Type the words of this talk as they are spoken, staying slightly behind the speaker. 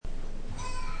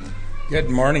Good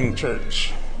morning,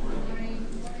 church.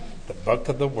 The book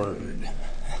of the Word.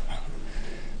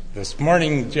 This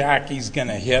morning, Jackie's going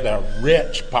to hit a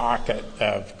rich pocket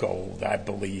of gold, I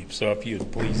believe. So if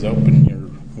you'd please open your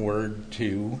word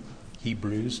to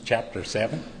Hebrews chapter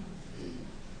 7.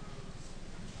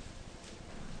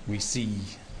 We see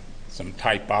some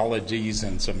typologies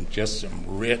and some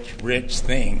rich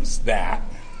things that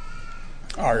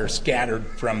are scattered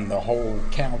from the whole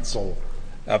counsel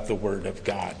of the Word of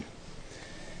God.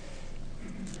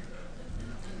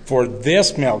 For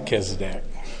this Melchizedek,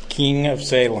 king of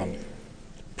Salem,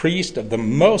 priest of the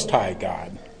Most High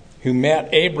God, who met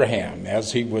Abraham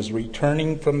as he was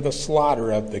returning from the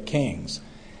slaughter of the kings,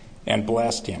 and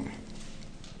blessed him,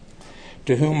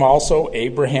 to whom also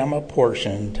Abraham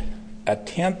apportioned a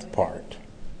 10th part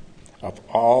of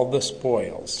all the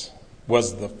spoils,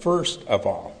 was the first of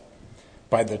all,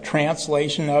 by the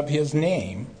translation of his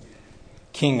name,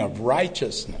 King of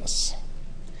Righteousness,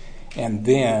 and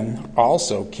then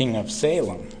also King of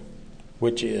Salem,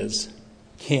 which is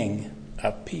King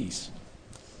of Peace.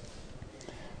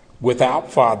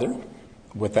 Without father,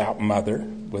 without mother,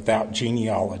 without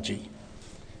genealogy,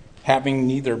 having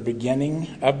neither beginning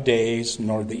of days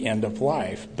nor the end of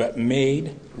life, but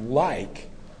made like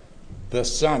the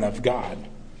Son of God,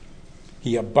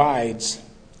 he abides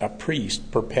a priest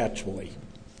perpetually.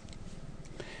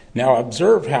 Now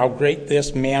observe how great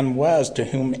this man was, to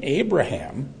whom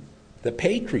Abraham, the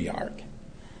patriarch,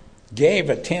 gave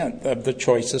a 10th of the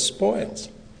choicest spoils.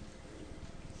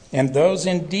 And those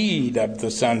indeed of the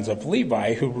sons of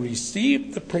Levi who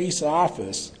received the priest's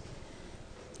office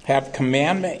have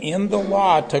commandment in the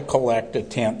law to collect a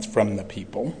 10th from the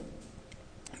people,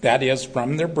 that is,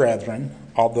 from their brethren,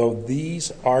 although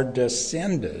these are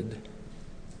descended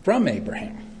from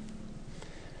Abraham.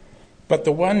 But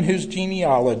the one whose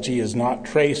genealogy is not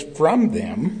traced from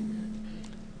them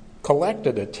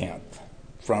collected a 10th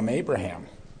from Abraham,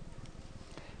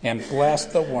 and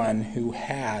blessed the one who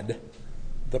had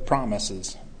the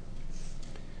promises.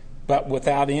 But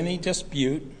without any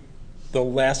dispute, the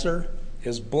lesser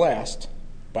is blessed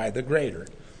by the greater.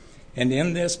 And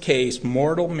in this case,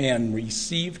 mortal men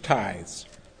receive tithes,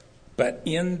 but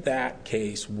in that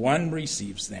case, one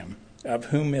receives them, of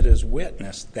whom it is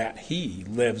witnessed that he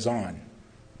lives on.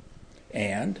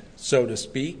 And, so to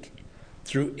speak,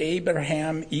 through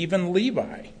Abraham, even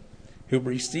Levi, who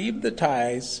received the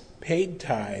tithes, paid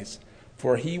tithes,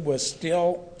 for he was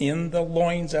still in the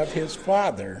loins of his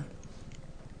father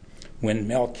when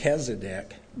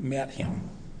Melchizedek met him.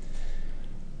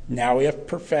 Now, if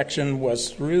perfection was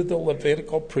through the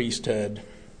Levitical priesthood,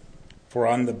 for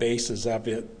on the basis of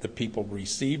it the people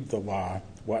received the law,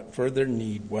 what further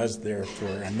need was there for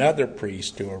another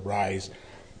priest to arise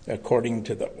according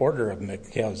to the order of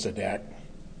Melchizedek,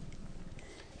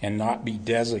 and not be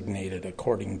designated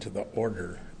according to the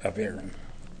order of Aaron?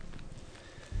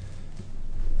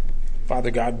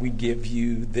 Father God, we give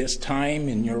you this time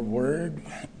in your word,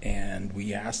 and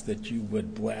we ask that you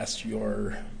would bless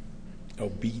your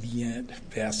obedient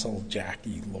vessel,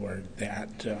 Jackie, Lord,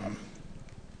 that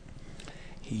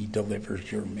he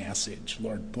delivers your message.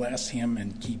 Lord, bless him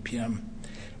and keep him.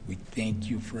 We thank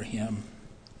you for him,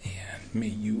 and may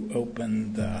you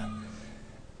open the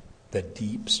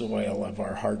deep soil of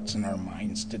our hearts and our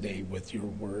minds today with your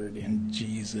word, in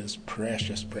Jesus'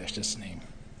 precious, precious name.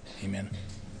 Amen.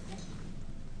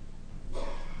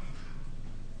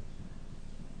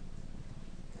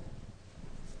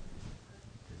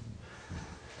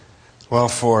 Well,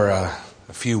 for a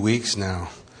few weeks now,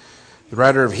 the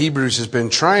writer of Hebrews has been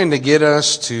trying to get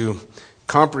us to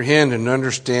comprehend and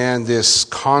understand this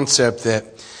concept that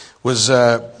was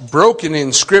broken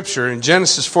in Scripture in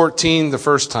Genesis 14 the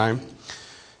first time,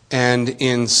 and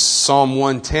in Psalm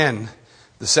 110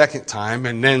 the second time,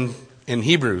 and then in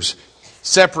Hebrews,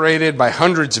 separated by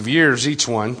hundreds of years each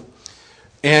one.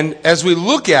 And as we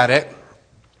look at it,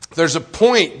 there's a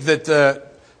point that the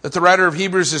writer of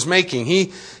Hebrews is making.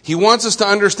 He wants us to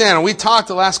understand, and we talked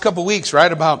the last couple weeks,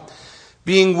 right, about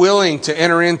being willing to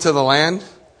enter into the land,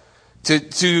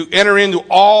 to enter into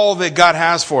all that God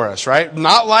has for us, right?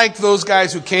 Not like those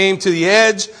guys who came to the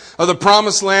edge of the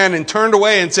promised land and turned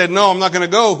away and said, no, I'm not going to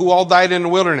go, who all died in the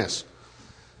wilderness,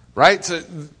 right? So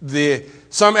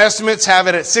some estimates have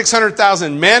it at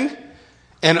 600,000 men,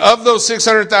 and of those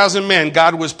 600,000 men,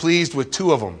 God was pleased with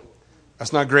 2 of them.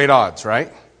 That's not great odds,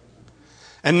 right?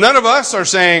 And none of us are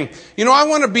saying, I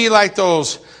want to be like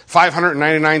those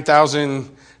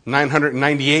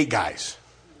 599,998 guys.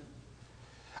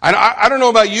 I don't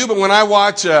know about you, but when I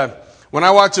watch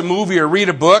a movie or read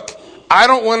a book, I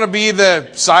don't want to be the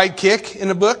sidekick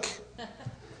in a book.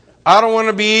 I don't want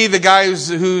to be the guy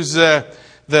who's the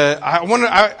I want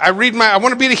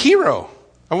to be the hero.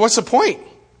 And what's the point?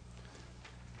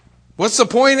 What's the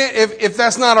point if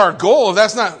that's not our goal, if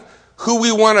that's not who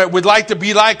we would like to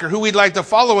be like or who we'd like to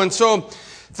follow? And so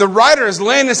the writer is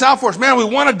laying this out for us. Man, we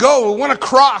want to go. We want to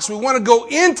cross. We want to go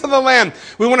into the land.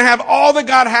 We want to have all that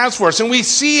God has for us. And we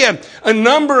see a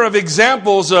number of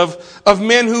examples of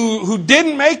men who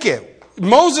didn't make it.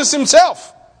 Moses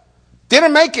himself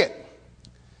didn't make it.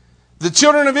 The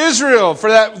children of Israel, for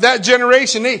that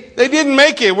generation, they didn't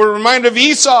make it. We're reminded of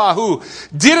Esau, who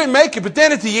didn't make it. But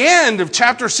then at the end of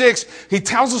chapter 6, he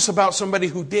tells us about somebody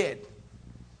who did.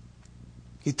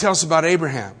 He tells us about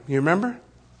Abraham. You remember?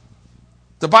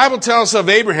 The Bible tells us of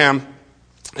Abraham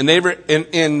in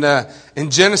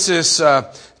Genesis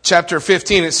chapter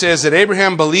 15. It says that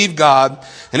Abraham believed God,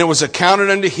 and it was accounted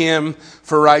unto him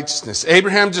for righteousness.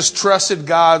 Abraham just trusted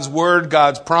God's word,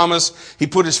 God's promise. He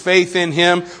put his faith in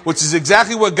him, which is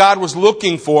exactly what God was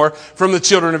looking for from the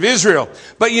children of Israel.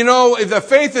 But you know, if the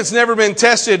faith that's never been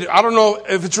tested, I don't know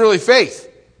if it's really faith.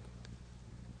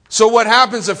 So what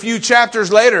happens a few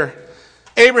chapters later?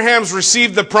 Abraham's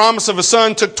received the promise of a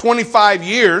son. Took 25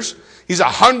 years. He's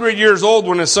 100 years old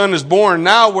when his son is born.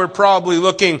 Now we're probably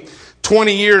looking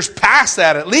 20 years past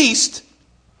that at least.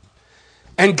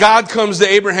 And God comes to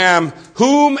Abraham,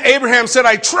 whom Abraham said,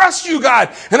 I trust you,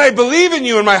 God, and I believe in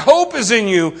you, and my hope is in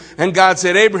you. And God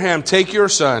said, Abraham, take your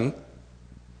son,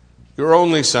 your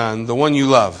only son, the one you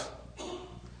love,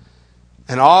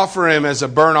 and offer him as a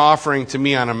burnt offering to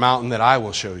me on a mountain that I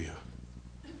will show you.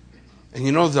 And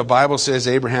you know, the Bible says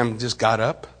Abraham just got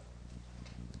up,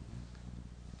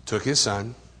 took his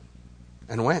son,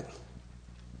 and went.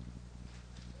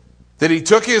 That he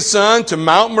took his son to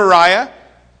Mount Moriah.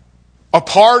 A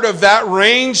part of that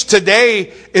range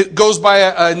today, it goes by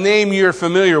a name you're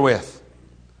familiar with.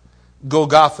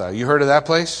 Golgotha. You heard of that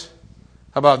place?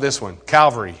 How about this one?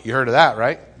 Calvary. You heard of that,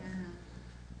 right?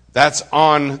 That's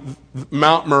on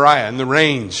Mount Moriah, in the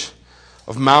range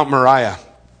of Mount Moriah.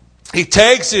 He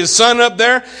takes his son up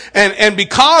there, and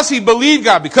because he believed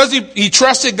God, because he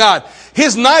trusted God,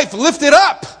 his knife lifted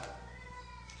up.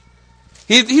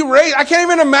 He raised, I can't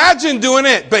even imagine doing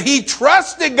it, but he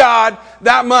trusted God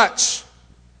that much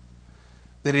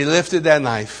that he lifted that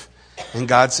knife, and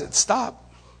God said, stop.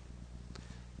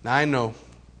 Now I know.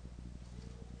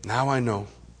 Now I know.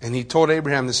 And he told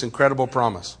Abraham this incredible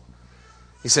promise.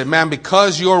 He said, man,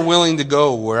 because you're willing to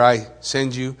go where I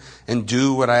send you and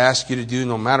do what I ask you to do,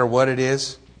 no matter what it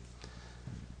is,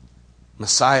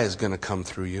 Messiah is going to come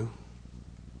through you.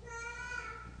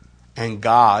 And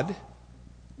God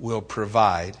will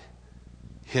provide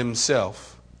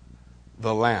himself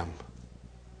the lamb.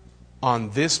 On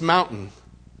this mountain,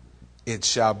 it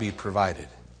shall be provided.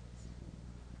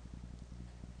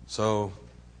 So,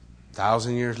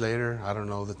 1,000 years later, I don't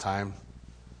know the time,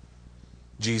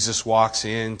 Jesus walks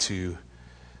into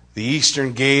the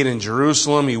eastern gate in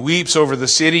Jerusalem. He weeps over the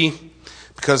city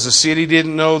because the city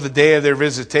didn't know the day of their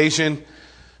visitation.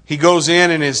 He goes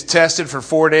in and is tested for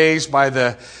 4 days by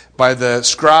the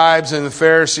scribes and the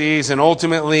Pharisees, and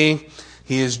ultimately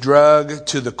he is dragged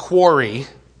to the quarry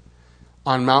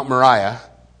on Mount Moriah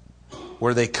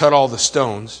where they cut all the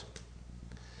stones.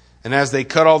 And as they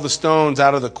cut all the stones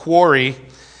out of the quarry,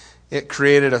 it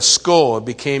created a skull. It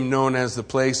became known as the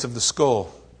place of the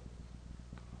skull.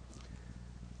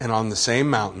 And on the same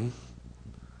mountain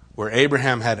where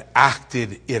Abraham had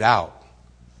acted it out,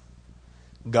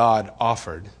 God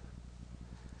offered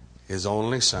his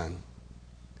only son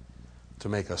to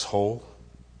make us whole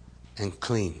and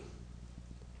clean.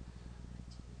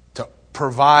 To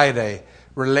provide a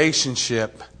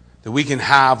relationship that we can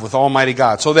have with Almighty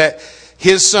God. So that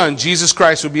his son, Jesus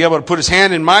Christ, would be able to put his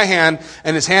hand in my hand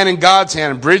and his hand in God's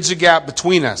hand and bridge the gap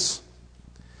between us.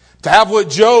 To have what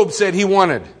Job said he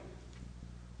wanted.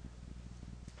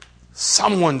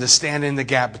 Someone to stand in the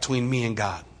gap between me and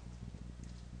God.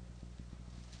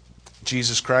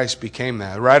 Jesus Christ became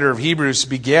that. The writer of Hebrews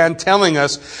began telling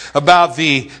us about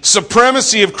the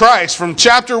supremacy of Christ from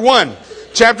chapter 1.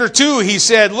 Chapter 2, he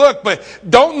said, look, but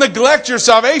don't neglect your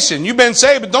salvation. You've been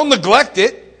saved, but don't neglect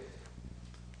it.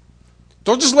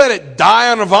 Don't just let it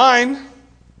die on a vine.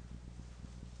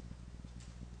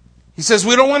 He says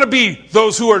we don't want to be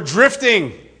those who are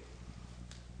drifting.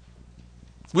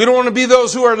 We don't want to be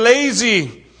those who are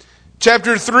lazy.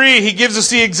 Chapter 3, he gives us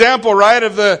the example, right,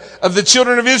 of the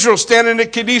children of Israel standing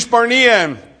at Kadesh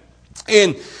Barnea.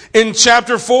 In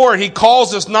chapter 4, he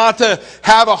calls us not to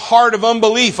have a heart of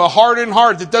unbelief, a hardened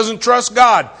heart that doesn't trust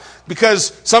God.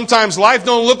 Because sometimes life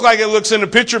don't look like it looks in the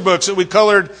picture books that we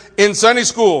colored in Sunday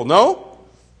school. No?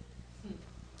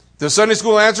 The Sunday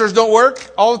school answers don't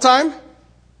work all the time?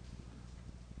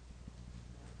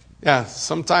 Yeah,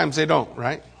 sometimes they don't,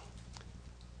 right?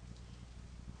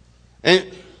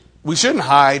 And we shouldn't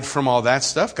hide from all that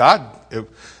stuff. God's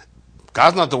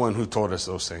not the one who told us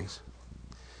those things.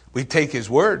 We take His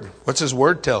word. What's His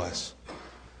word tell us?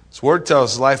 His word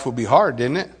tells us life will be hard,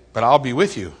 didn't it? But I'll be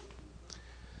with you.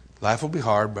 Life will be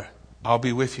hard, but I'll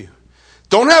be with you.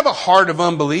 Don't have a heart of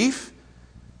unbelief.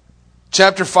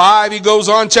 Chapter 5, he goes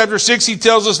on. Chapter 6, he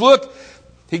tells us, look,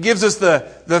 he gives us the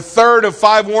third of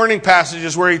 5 warning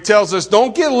passages where he tells us,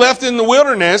 don't get left in the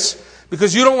wilderness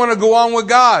because you don't want to go on with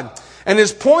God. And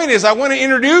his point is, I want to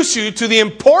introduce you to the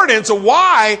importance of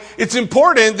why it's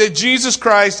important that Jesus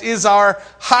Christ is our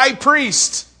high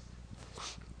priest.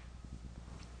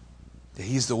 That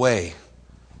He's the way.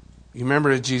 You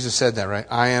remember that Jesus said that, right?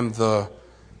 I am the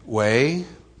way,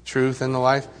 truth, and the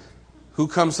life. Who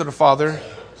comes to the Father?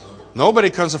 Nobody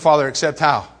comes to the Father except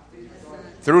how?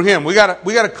 Through Him. We got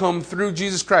to come through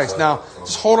Jesus Christ. Now,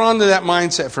 just hold on to that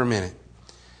mindset for a minute.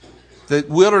 The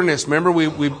wilderness, remember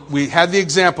we had the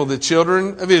example, the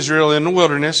children of Israel in the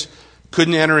wilderness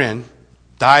couldn't enter in,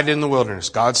 died in the wilderness.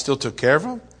 God still took care of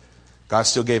them. God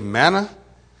still gave them manna.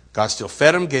 God still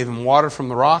fed them, gave them water from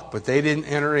the rock, but they didn't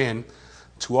enter in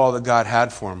to all that God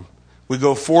had for them. We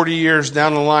go 40 years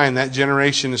down the line, that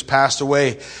generation has passed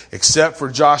away, except for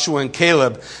Joshua and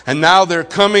Caleb. And now they're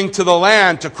coming to the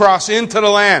land, to cross into the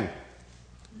land.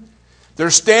 They're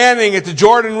standing at the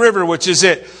Jordan River, which is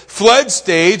at flood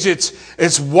stage.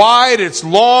 It's wide, it's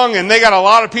long, and they got a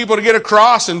lot of people to get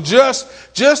across. And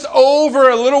just over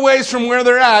a little ways from where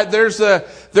they're at,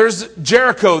 there's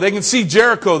Jericho. They can see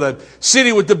Jericho, the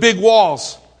city with the big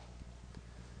walls.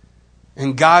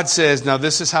 And God says, now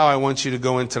this is how I want you to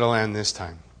go into the land this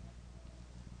time.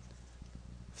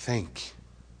 Think.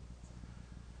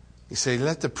 You say,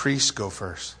 let the priests go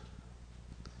first.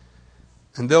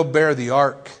 And they'll bear the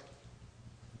ark.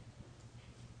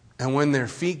 And when their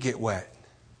feet get wet,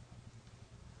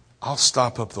 I'll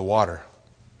stop up the water.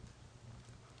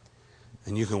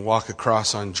 And you can walk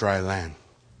across on dry land.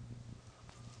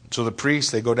 So the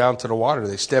priests, they go down to the water.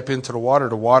 They step into the water.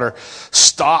 The water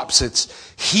stops.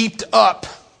 It's heaped up.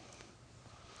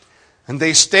 And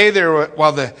they stay there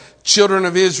while the children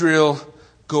of Israel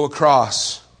go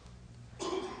across.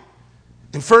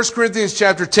 In 1 Corinthians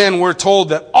chapter 10, we're told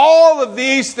that all of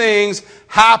these things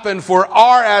happen for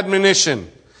our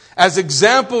admonition, as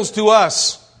examples to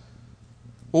us.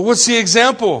 Well, what's the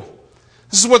example?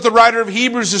 This is what the writer of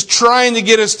Hebrews is trying to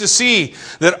get us to see.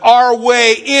 That our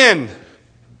way in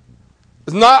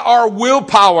is not our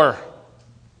willpower.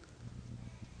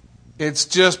 It's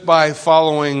just by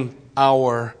following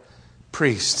our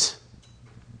priest,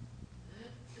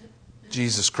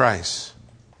 Jesus Christ.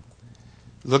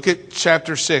 Look at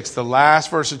chapter 6, the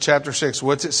last verse of chapter 6.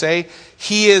 What's it say?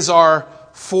 He is our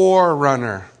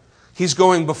forerunner. He's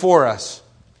going before us.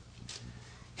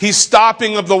 He's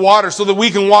stopping up the water so that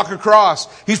we can walk across.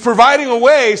 He's providing a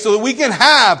way so that we can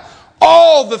have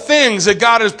all the things that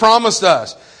God has promised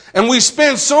us. And we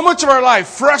spend so much of our life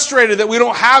frustrated that we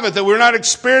don't have it, that we're not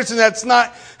experiencing. That's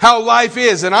not how life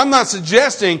is. And I'm not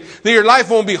suggesting that your life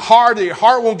won't be hard, that your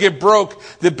heart won't get broke,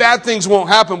 that bad things won't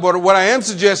happen. But what I am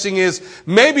suggesting is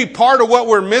maybe part of what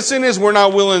we're missing is we're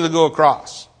not willing to go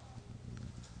across.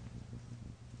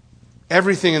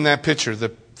 Everything in that picture,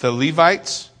 the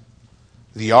Levites,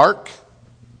 the ark,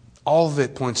 all of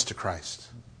it points to Christ.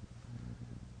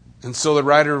 And so the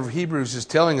writer of Hebrews is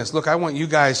telling us, look, I want you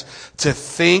guys to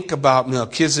think about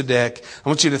Melchizedek. I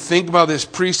want you to think about this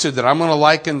priesthood that I'm going to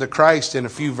liken to Christ in a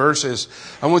few verses.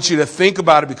 I want you to think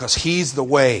about it because He's the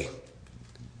way.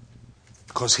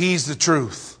 Because He's the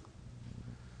truth.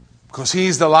 Because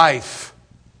He's the life.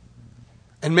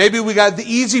 And maybe we got the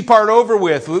easy part over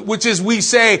with, which is we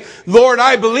say, Lord,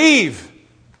 I believe.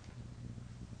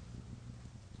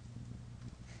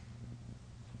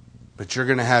 But you're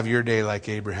going to have your day like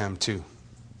Abraham too.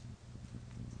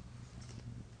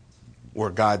 Where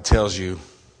God tells you,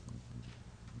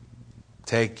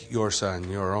 take your son,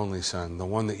 your only son, the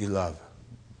one that you love,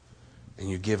 and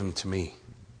you give him to me.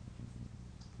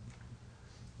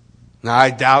 Now,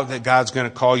 I doubt that God's going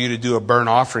to call you to do a burnt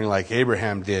offering like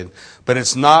Abraham did. But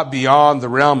it's not beyond the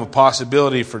realm of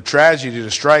possibility for tragedy to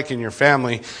strike in your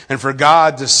family and for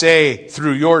God to say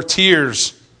through your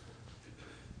tears,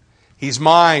 He's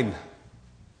mine.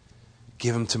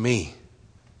 Give him to me.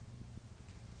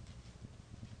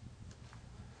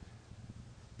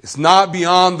 It's not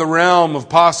beyond the realm of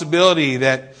possibility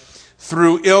that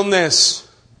through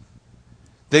illness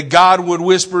that God would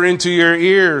whisper into your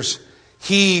ears,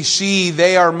 he, she,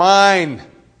 they are mine.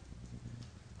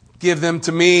 Give them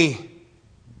to me.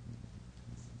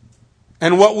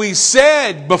 And what we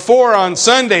said before on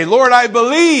Sunday, Lord, I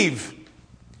believe.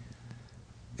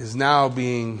 is now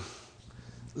being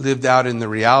lived out in the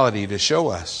reality to show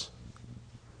us,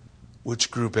 which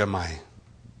group am I?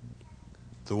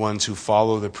 The ones who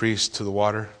follow the priest to the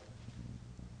water?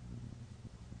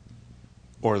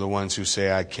 Or the ones who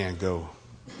say, I can't go.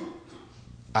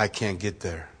 I can't get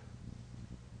there.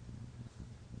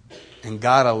 And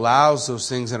God allows those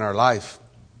things in our life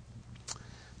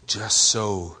just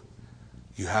so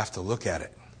you have to look at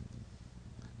it.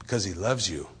 Because He loves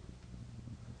you.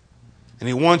 And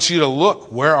He wants you to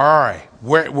look, where are I?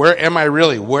 Where am I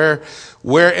really? Where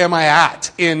am I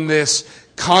at in this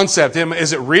concept?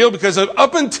 Is it real? Because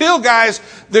up until, guys,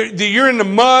 you're in the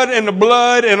mud and the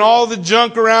blood and all the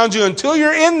junk around you, until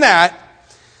you're in that,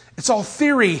 it's all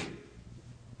theory.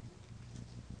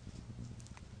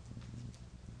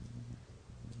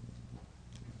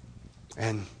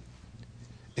 And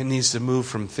it needs to move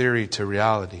from theory to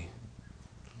reality.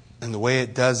 And the way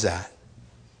it does that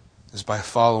is by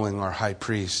following our high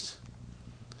priest,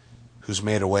 who's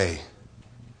made a way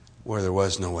where there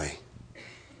was no way.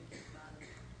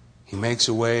 He makes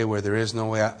a way where there is no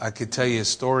way. I could tell you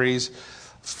stories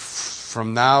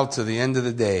from now to the end of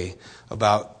the day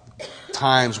about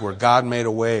times where God made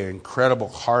a way, incredible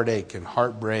heartache and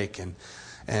heartbreak, and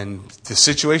the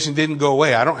situation didn't go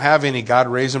away. I don't have any God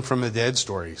raised him from the dead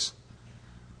stories.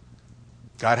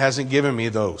 God hasn't given me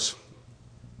those.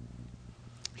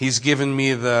 He's given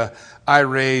me I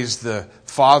raised the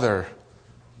father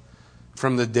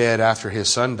from the dead after his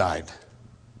son died.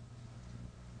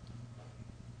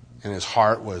 And his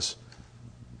heart was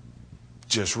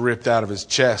just ripped out of his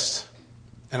chest.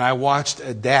 And I watched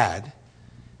a dad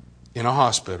in a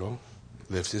hospital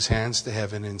lift his hands to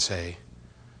heaven and say,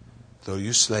 though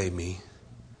you slay me,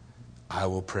 I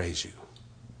will praise you.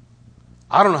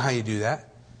 I don't know how you do that.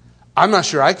 I'm not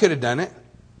sure I could have done it.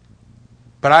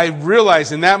 But I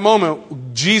realized in that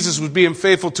moment, Jesus was being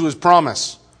faithful to His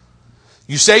promise.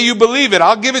 You say you believe it,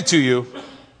 I'll give it to you.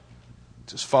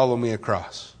 Just follow me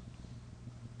across.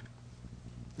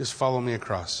 Just follow me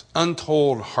across.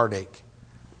 Untold heartache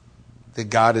that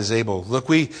God is able. Look,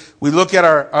 we look at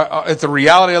at the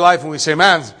reality of life and we say,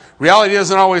 man, reality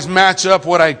doesn't always match up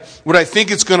what I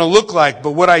think it's going to look like.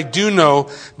 But what I do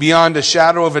know beyond a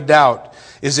shadow of a doubt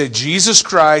is that Jesus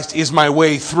Christ is my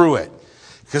way through it.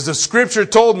 Because the scripture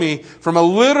told me from a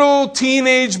little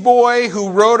teenage boy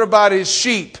who wrote about his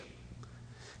sheep.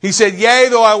 He said, yea,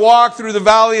 though I walk through the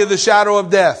valley of the shadow of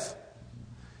death.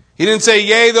 He didn't say,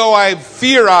 yea, though I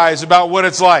theorize about what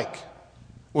it's like.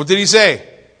 What did he say?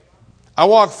 I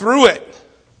walk through it.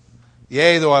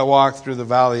 Yea, though I walk through the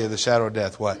valley of the shadow of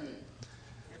death. What?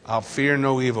 I'll fear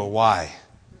no evil. Why?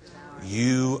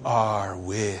 You are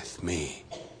with me.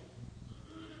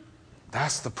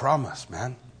 That's the promise,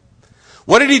 man.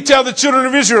 What did He tell the children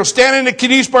of Israel standing at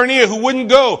Kadesh Barnea who wouldn't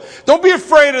go? Don't be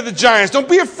afraid of the giants. Don't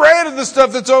be afraid of the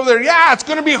stuff that's over there. Yeah, it's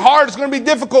going to be hard. It's going to be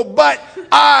difficult. But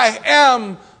I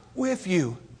am with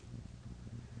you.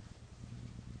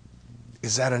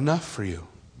 Is that enough for you?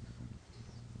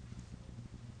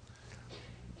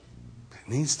 It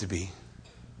needs to be.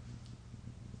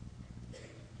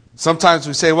 Sometimes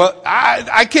we say, well,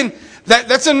 I can,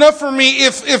 that's enough for me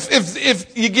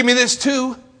if you give me this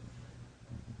too.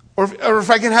 Or if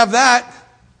I can have that.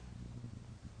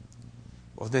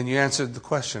 Well, then you answered the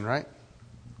question, right?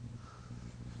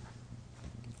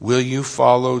 Will you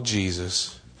follow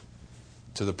Jesus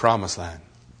to the promised land?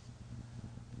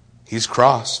 He's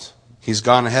crossed. He's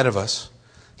gone ahead of us.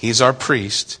 He's our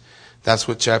priest. That's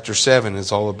what chapter 7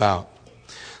 is all about.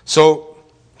 So,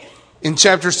 in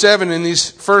chapter 7, in these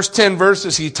first 10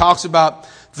 verses, he talks about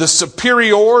the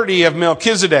superiority of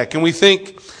Melchizedek. And we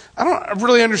think, I don't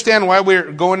really understand why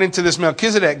we're going into this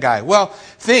Melchizedek guy. Well,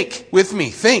 think with me.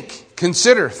 Think.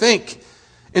 Consider. Think.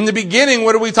 In the beginning,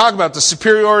 what do we talk about? The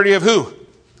superiority of who?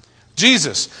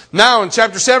 Jesus. Now, in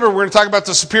chapter 7, we're going to talk about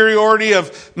the superiority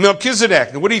of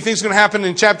Melchizedek. And what do you think is going to happen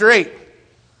in chapter 8?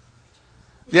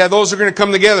 Yeah, those are going to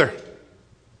come together.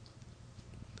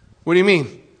 What do you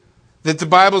mean? That the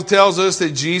Bible tells us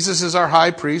that Jesus is our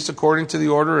high priest according to the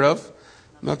order of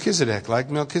Melchizedek.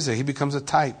 Like Melchizedek, he becomes a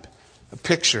type. A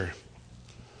picture.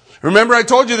 Remember I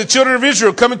told you the children of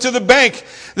Israel coming to the bank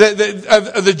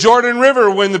of the Jordan River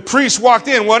when the priest walked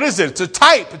in. What is it? It's a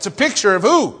type. It's a picture of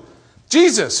who?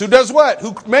 Jesus. Who does what?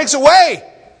 Who makes a way.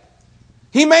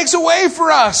 He makes a way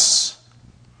for us.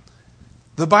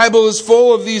 The Bible is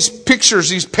full of these pictures,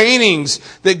 these paintings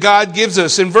that God gives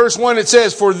us. In verse 1 it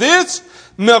says, for this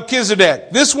Melchizedek,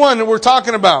 this one that we're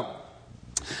talking about.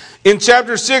 In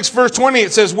chapter 6, verse 20,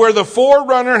 it says, where the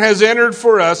forerunner has entered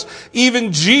for us,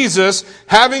 even Jesus,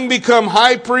 having become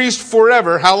high priest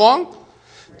forever. How long?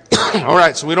 All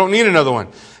right, so we don't need another one.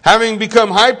 having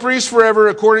become high priest forever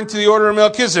according to the order of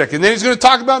Melchizedek. And then he's going to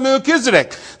talk about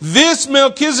Melchizedek. This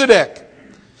Melchizedek,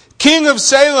 king of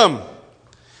Salem,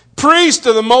 priest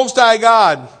of the Most High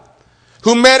God,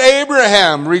 who met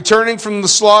Abraham returning from the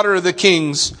slaughter of the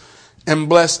kings and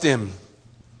blessed him.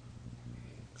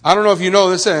 I don't know if you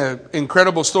know, this is an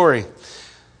incredible story.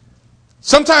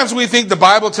 Sometimes we think the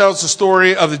Bible tells the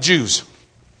story of the Jews.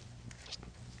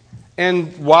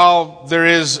 And while there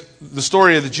is the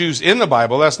story of the Jews in the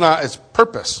Bible, that's not its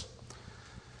purpose.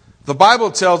 The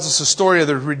Bible tells us the story of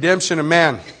the redemption of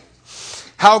man.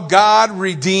 How God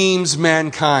redeems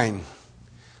mankind.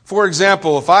 For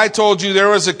example, if I told you there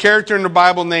was a character in the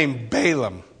Bible named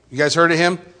Balaam. You guys heard of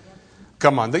him?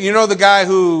 Come on. You know the guy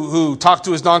who talked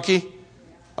to his donkey?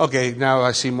 Okay, now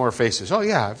I see more faces. Oh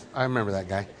yeah, I remember that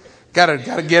guy. Got to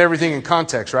get everything in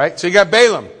context, right? So you got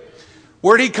Balaam.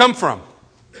 Where did he come from?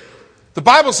 The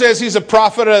Bible says he's a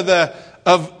prophet of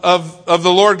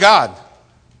the Lord God.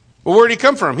 Well, where did he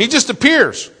come from? He just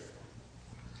appears.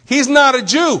 He's not a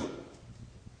Jew.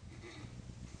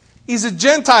 He's a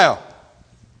Gentile.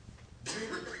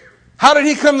 How did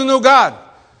he come to know God?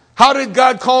 How did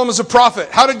God call him as a prophet?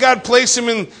 How did God place him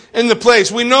in the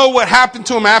place? We know what happened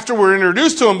to him after we're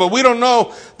introduced to him, but we don't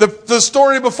know the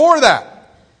story before that.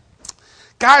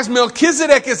 Guys,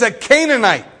 Melchizedek is a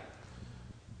Canaanite.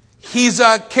 He's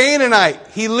a Canaanite.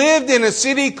 He lived in a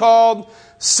city called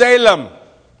Salem.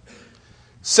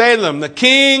 Salem, the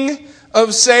king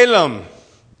of Salem.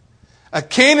 A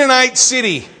Canaanite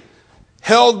city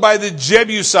held by the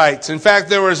Jebusites. In fact,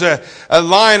 there was a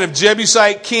line of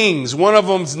Jebusite kings. One of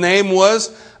them's name was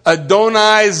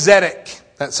Adoni-Zedek.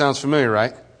 That sounds familiar,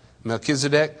 right?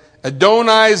 Melchizedek.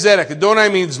 Adoni-Zedek. Adonai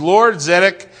means Lord,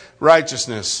 Zedek,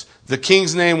 righteousness. The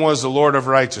king's name was the Lord of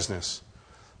righteousness.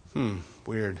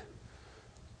 Weird.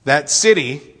 That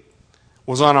city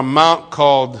was on a mount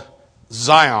called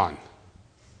Zion.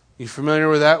 You familiar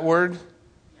with that word?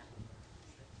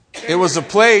 It was a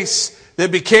place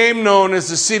that became known as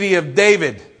the city of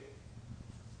David.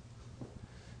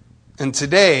 And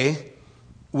today,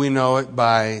 we know it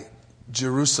by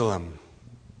Jerusalem.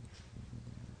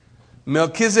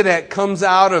 Melchizedek comes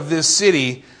out of this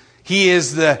city. He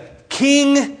is the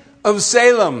king of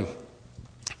Salem.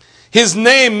 His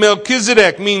name,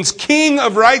 Melchizedek, means king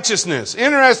of righteousness.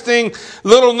 Interesting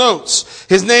little notes.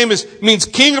 His name means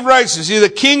king of righteousness. He's the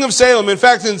king of Salem. In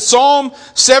fact, in Psalm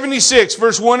 76,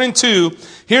 verse 1 and 2,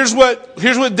 here's what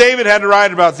David had to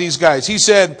write about these guys. He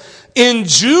said, in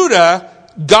Judah,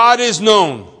 God is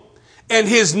known, and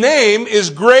his name is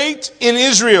great in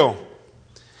Israel.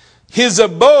 His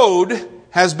abode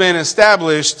has been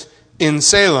established in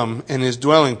Salem, and his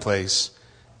dwelling place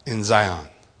in Zion.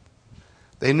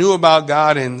 They knew about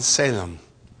God in Salem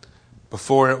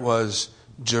before it was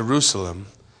Jerusalem,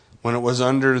 when it was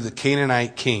under the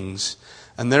Canaanite kings.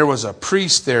 And there was a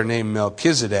priest there named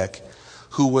Melchizedek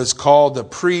who was called the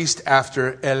priest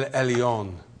after El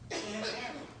Elyon,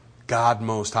 God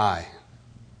Most High.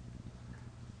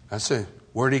 That's it.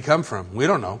 Where did he come from? We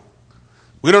don't know.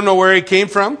 We don't know where he came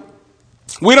from.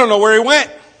 We don't know where he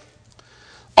went.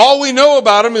 All we know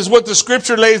about him is what the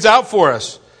scripture lays out for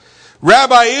us.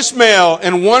 Rabbi Ishmael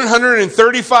in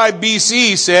 135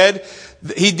 BC said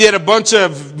he did a bunch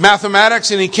of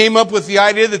mathematics and he came up with the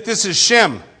idea that this is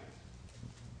Shem.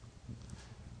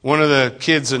 One of the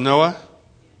kids of Noah.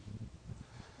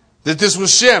 That this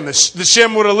was Shem. That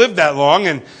Shem would have lived that long.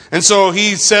 And so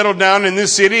he settled down in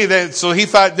this city. So he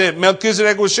thought that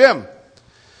Melchizedek was Shem.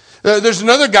 There's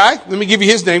another guy. Let me give you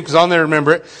his name because I'll never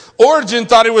remember it. Origen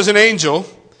thought he was an angel.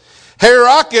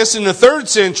 Hierarchus in the 3rd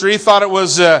century thought it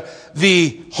was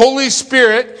the Holy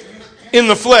Spirit in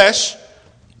the flesh.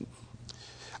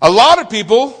 A lot of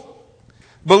people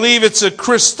believe it's a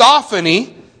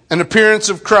Christophany, an appearance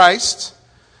of Christ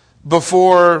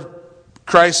before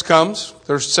Christ comes.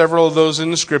 There's several of those in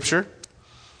the scripture.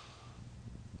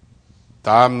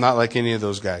 I'm not like any of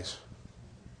those guys.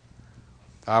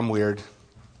 I'm weird.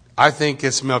 I think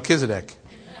it's Melchizedek.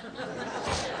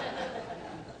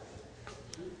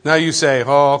 Now you say,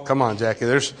 oh, come on, Jackie.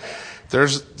 There's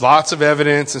lots of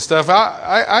evidence and stuff.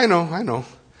 I know.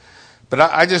 But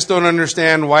I just don't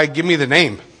understand why. Give me the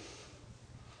name.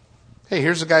 Hey,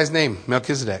 here's the guy's name,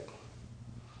 Melchizedek.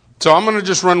 So I'm going to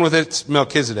just run with it. It's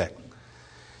Melchizedek.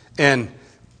 And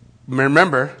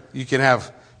remember, you can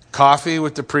have coffee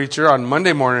with the preacher on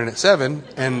Monday morning at 7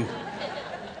 and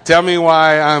tell me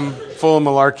why I'm full of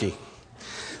malarkey.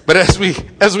 But as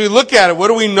we look at it, what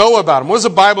do we know about him? What does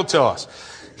the Bible tell us?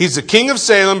 He's the king of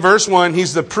Salem, verse 1.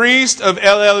 He's the priest of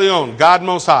El Elyon, God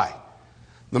Most High.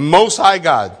 The Most High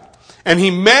God. And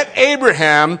he met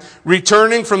Abraham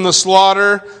returning from the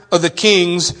slaughter of the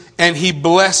kings, and he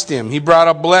blessed him. He brought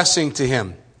a blessing to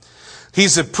him.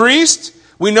 He's a priest.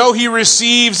 We know he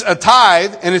receives a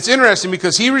tithe, and it's interesting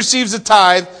because he receives a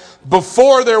tithe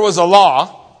before there was a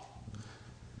law.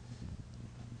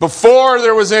 Before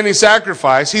there was any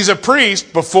sacrifice. He's a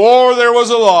priest before there was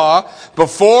a law,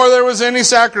 before there was any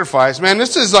sacrifice. Man,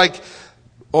 this is like,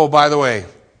 oh, by the way,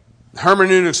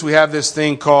 hermeneutics, we have this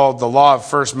thing called the law of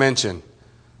first mention.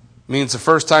 It means the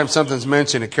first time something's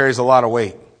mentioned, it carries a lot of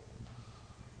weight.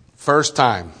 First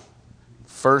time,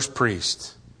 first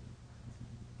priest,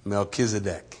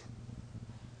 Melchizedek.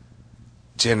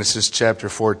 Genesis chapter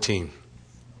 14.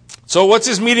 So what's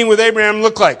his meeting with Abraham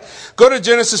look like? Go to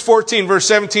Genesis 14, verse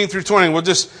 17 through 20. We'll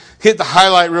just hit the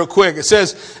highlight real quick. It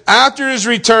says, after his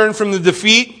return from the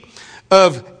defeat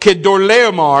of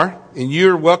Kedorlaomer, and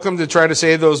you're welcome to try to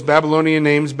say those Babylonian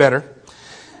names better,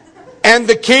 and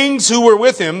the kings who were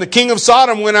with him, the king of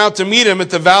Sodom went out to meet him at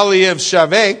the valley of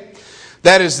Shaveh,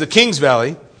 that is the king's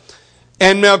valley,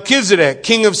 and Melchizedek,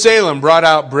 king of Salem, brought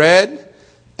out bread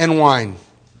and wine.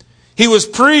 He was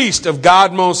priest of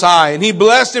God Most High, and he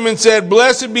blessed him and said,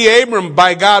 blessed be Abram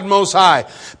by God Most High,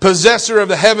 possessor of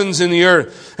the heavens and the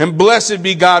earth, and blessed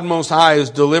be God Most High, who has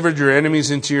delivered your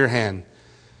enemies into your hand.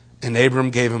 And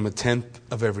Abram gave him a tenth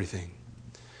of everything.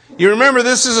 You remember,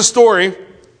 this is a story.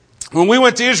 When we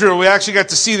went to Israel, we actually got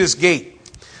to see this gate.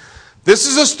 This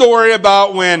is a story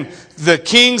about when the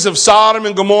kings of Sodom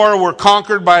and Gomorrah were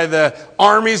conquered by the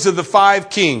armies of the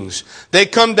 5 kings. They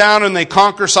come down and they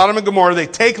conquer Sodom and Gomorrah. They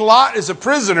take Lot as a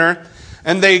prisoner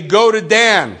and they go to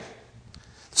Dan.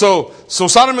 So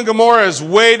Sodom and Gomorrah is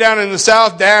way down in the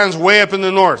south. Dan's way up in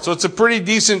the north. So it's a pretty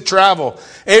decent travel.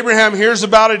 Abraham hears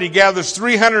about it. He gathers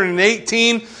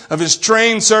 318 of his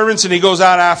trained servants and he goes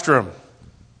out after them.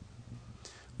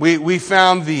 We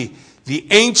found the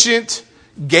ancient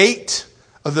gate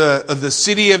of the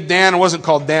city of Dan. It wasn't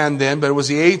called Dan then, but it was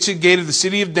the ancient gate of the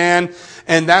city of Dan.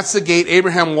 And that's the gate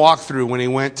Abraham walked through when he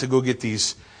went to go get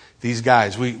these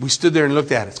guys. We stood there and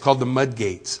looked at it. It's called the mud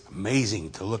gates.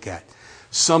 Amazing to look at.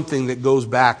 Something that goes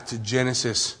back to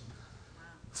Genesis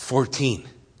 14.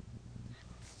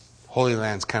 Holy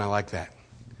Land's kind of like that.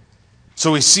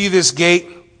 So we see this gate.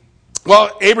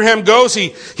 Well, Abraham goes,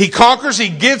 he conquers, he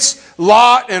gets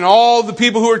Lot and all the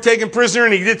people who are taken prisoner,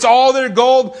 and he gets all their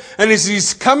gold, and as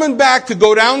he's coming back to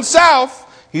go down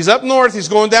south, he's up north, he's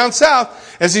going down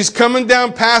south, as he's coming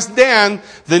down past Dan,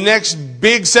 the next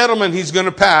big settlement he's going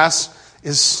to pass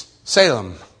is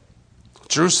Salem,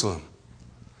 Jerusalem.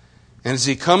 And as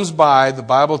he comes by, the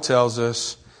Bible tells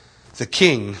us, the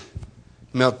king,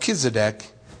 Melchizedek,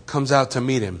 comes out to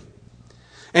meet him.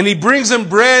 And he brings them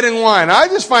bread and wine. I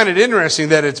just find it interesting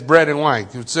that it's bread and wine.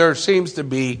 There seems to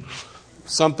be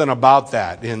something about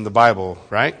that in the Bible,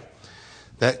 right?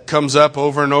 That comes up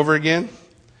over and over again.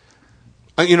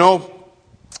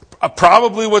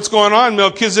 Probably what's going on,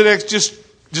 Melchizedek's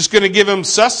just going to give him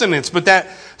sustenance. But that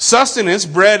sustenance,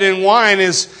 bread and wine,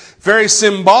 is very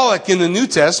symbolic in the New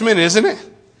Testament, isn't it?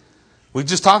 We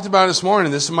just talked about it this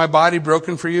morning. This is my body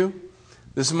broken for you.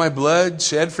 This is my blood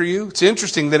shed for you. It's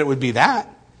interesting that it would be that.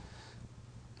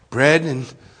 Bread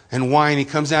and wine. He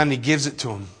comes down and he gives it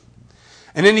to him.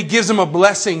 And then he gives him a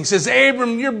blessing. He says,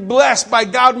 Abram, you're blessed by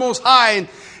God Most High. And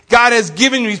God has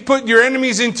given you, He's put your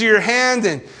enemies into your hand.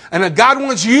 And God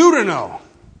wants you to know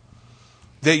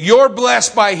that you're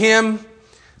blessed by Him.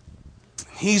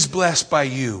 He's blessed by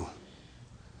you.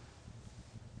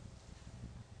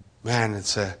 Man,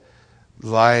 it's a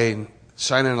light,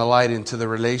 shining a light into the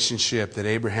relationship that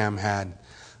Abraham had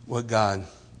with God.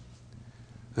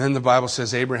 And then the Bible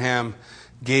says Abraham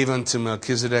gave unto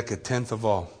Melchizedek a tenth of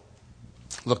all.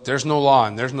 Look, there's no law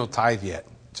and there's no tithe yet,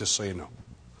 just so you know.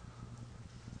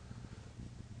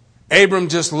 Abram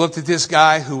just looked at this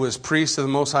guy who was priest of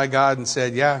the Most High God and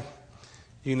said, yeah,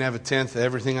 you can have a tenth of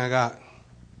everything I got.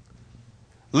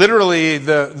 Literally,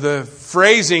 the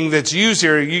phrasing that's used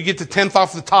here, you get the tenth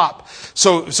off the top.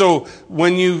 So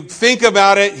when you think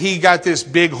about it, he got this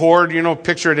big hoard,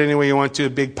 picture it any way you want to, a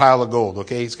big pile of gold,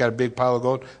 okay? He's got a big pile of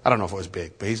gold. I don't know if it was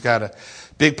big, but he's got a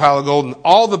big pile of gold. And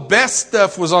all the best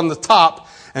stuff was on the top,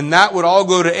 and that would all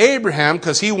go to Abraham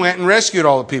because he went and rescued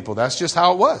all the people. That's just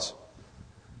how it was.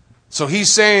 So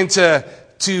he's saying to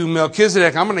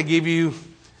Melchizedek, I'm going to give you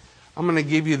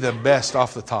the best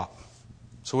off the top.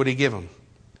 So what did he give him?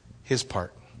 His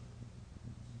part.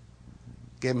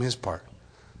 Gave him his part.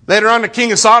 Later on, the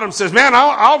king of Sodom says, man,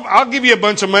 I'll give you a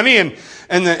bunch of money. And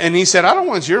he said, I don't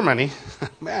want your money.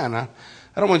 Man, I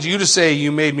don't want you to say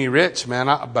you made me rich, man.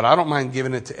 But I don't mind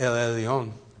giving it to El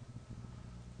Elyon,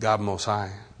 God Most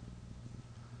High.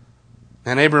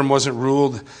 And Abraham wasn't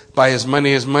ruled by his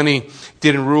money. His money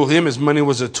didn't rule him. His money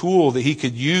was a tool that he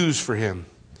could use for him.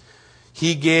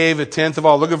 He gave a tenth of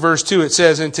all. Look at verse 2. It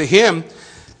says, and to him,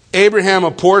 Abraham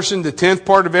apportioned the tenth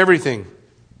part of everything.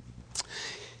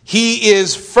 He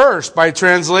is first, by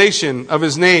translation of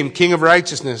his name, King of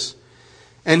Righteousness.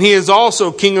 And he is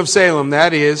also King of Salem.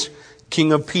 That is,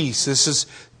 King of Peace. This is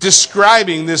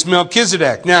describing this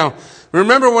Melchizedek. Now,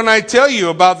 remember when I tell you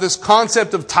about this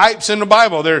concept of types in the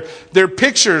Bible, they're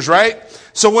pictures, right?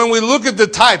 So when we look at the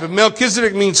type, if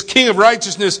Melchizedek means King of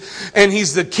Righteousness, and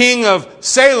he's the King of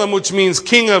Salem, which means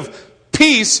King of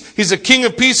Peace, he's a King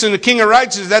of Peace and the King of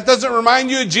Righteousness, that doesn't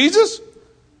remind you of Jesus?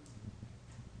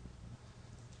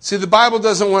 See, the Bible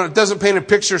doesn't paint a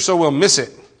picture so we'll miss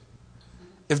it.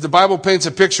 If the Bible paints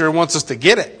a picture, it wants us to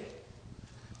get it.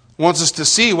 It wants us to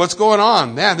see what's going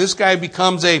on. Man, this guy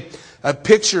becomes a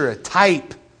picture, a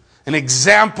type, an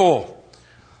example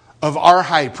of our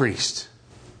high priest,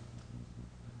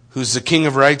 who's the King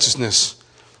of Righteousness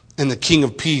and the King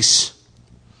of Peace.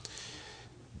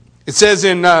 It says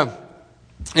in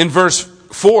verse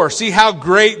 4, see how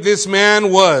great this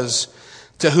man was,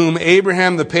 to whom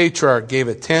Abraham the patriarch gave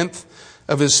a tenth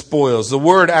of his spoils. The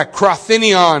word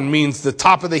akrothinion means the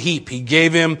top of the heap. He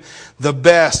gave him the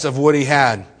best of what he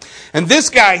had. And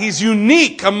this guy, he's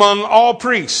unique among all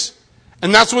priests.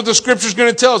 And that's what the scripture's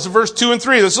going to tell us in verse 2 and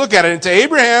 3. Let's look at it. And to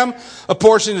Abraham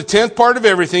apportioned the tenth part of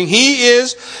everything. He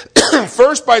is,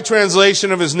 first by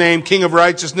translation of his name, King of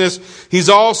Righteousness. He's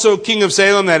also King of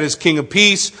Salem, that is King of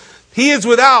Peace. He is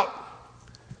without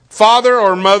father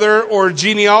or mother or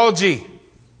genealogy,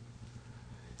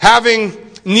 having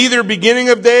neither beginning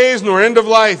of days nor end of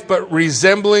life, but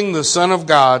resembling the Son of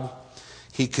God,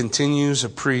 he continues a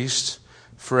priest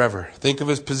forever. Think of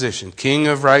his position: King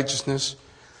of Righteousness,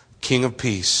 King of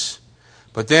Peace.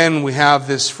 But then we have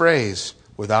this phrase,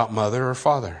 without mother or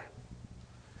father.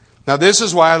 Now this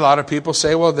is why a lot of people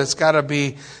say, well, that's got to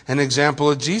be an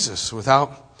example of Jesus,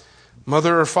 without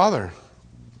mother or father.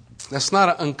 That's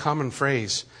not an uncommon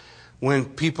phrase when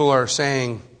people are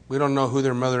saying we don't know who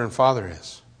their mother and father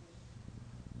is.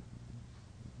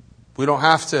 We don't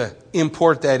have to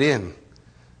import that in.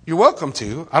 You're welcome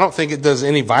to. I don't think it does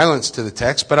any violence to the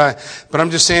text, but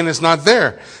I'm just saying it's not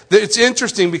there. It's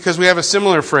interesting because we have a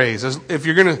similar phrase. If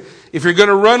you're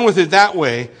gonna run with it that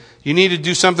way, you need to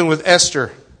do something with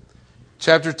Esther,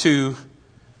 chapter 2,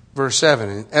 verse 7.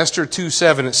 In Esther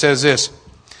 2:7, it says this: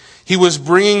 he was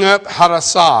bringing up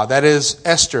Hadassah, that is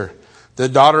Esther, the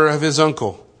daughter of his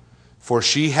uncle, for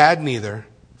she had neither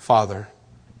father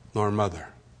nor mother.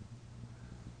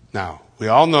 Now, we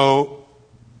all know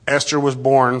Esther was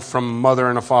born from a mother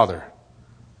and a father,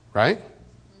 right?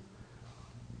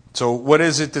 So what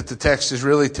is it that the text is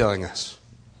really telling us?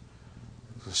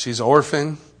 She's an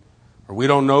orphan, or we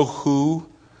don't know who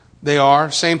they are.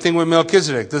 Same thing with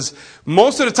Melchizedek.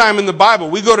 Most of the time in the Bible,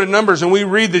 we go to Numbers and we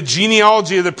read the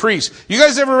genealogy of the priests. You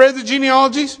guys ever read the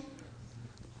genealogies?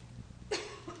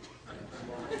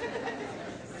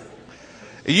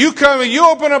 You come and you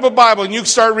open up a Bible and you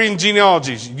start reading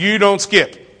genealogies. You don't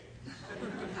skip.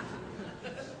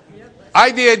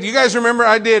 You guys remember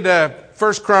I did I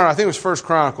think it was First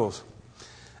Chronicles.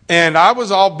 And I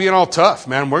was being all tough,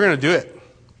 man. We're going to do it.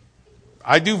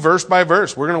 I do verse by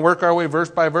verse. We're going to work our way verse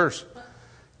by verse.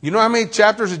 You know how many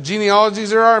chapters of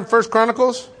genealogies there are in First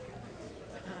Chronicles?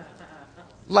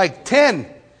 Like 10.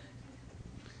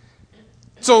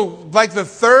 So like the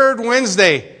third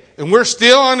Wednesday, and we're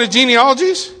still on the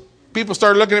genealogies? People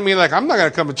started looking at me like, I'm not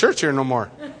going to come to church here no more.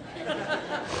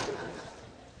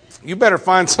 You better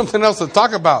find something else to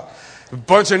talk about. A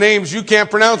bunch of names you can't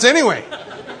pronounce anyway.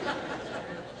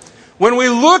 When we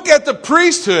look at the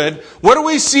priesthood, what do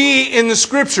we see in the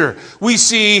scripture? We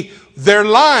see their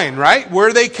line, right?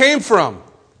 Where they came from.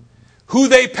 Who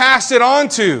they passed it on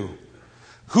to.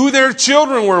 Who their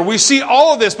children were. We see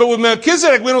all of this, but with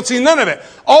Melchizedek, we don't see none of it.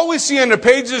 All we see on the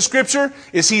pages of Scripture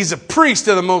is he's a priest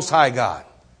of the Most High God.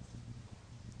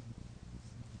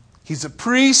 He's a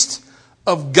priest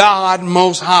of God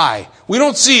Most High. We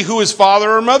don't see who his father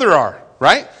or mother are,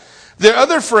 right? The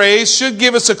other phrase should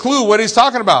give us a clue what he's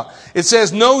talking about. It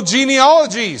says no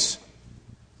genealogies.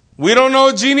 We don't know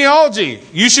a genealogy.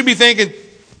 You should be thanking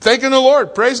the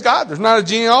Lord. Praise God. There's not a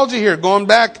genealogy here going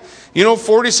back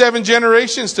 47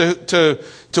 generations to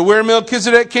where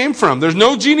Melchizedek came from. There's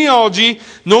no genealogy,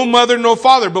 no mother, no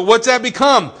father. But what's that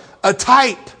become? A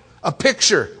type, a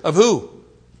picture of who?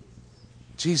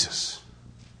 Jesus.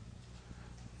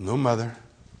 No mother,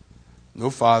 no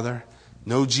father,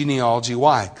 no genealogy.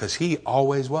 Why? Because he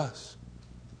always was.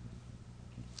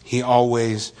 He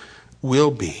always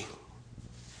will be.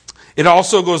 It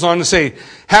also goes on to say,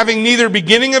 having neither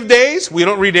beginning of days, we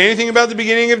don't read anything about the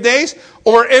beginning of days,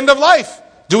 or end of life.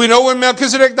 Do we know when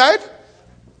Melchizedek died?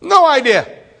 No idea.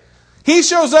 He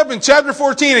shows up in chapter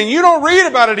 14, and you don't read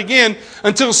about it again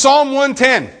until Psalm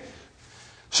 110.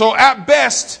 So at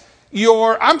best,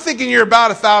 I'm thinking you're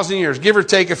about 1,000 years, give or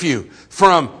take a few,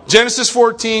 from Genesis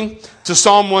 14 to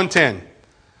Psalm 110.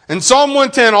 In Psalm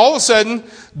 110, all of a sudden,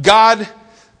 God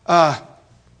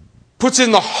puts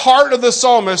in the heart of the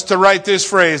psalmist to write this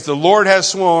phrase, the Lord has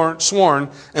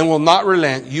sworn and will not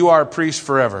relent, you are a priest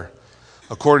forever,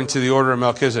 according to the order of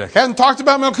Melchizedek. Hasn't talked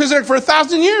about Melchizedek for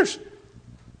 1,000 years.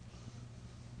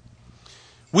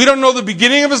 We don't know the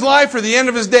beginning of his life or the end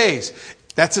of his days.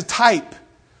 That's a type.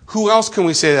 Who else can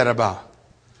we say that about?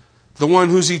 The one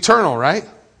who's eternal, right?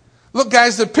 Look,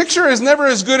 guys, the picture is never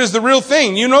as good as the real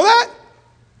thing. You know that?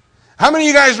 How many of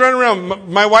you guys run around?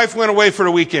 My wife went away for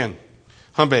the weekend.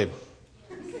 Huh, babe?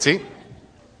 See?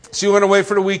 She went away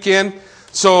for the weekend.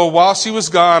 So while she was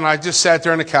gone, I just sat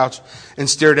there on the couch and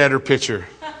stared at her picture.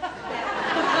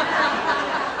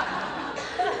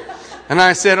 And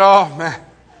I said, oh, man,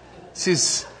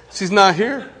 she's not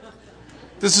here.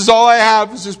 This is all I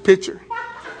have is this picture.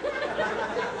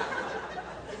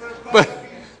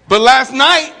 But last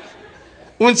night,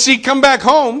 when she come back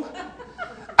home,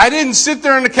 I didn't sit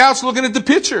there on the couch looking at the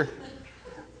picture.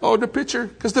 Oh, the picture.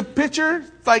 Because the picture,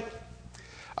 like,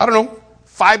 I don't know,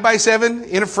 5x7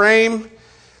 in a frame.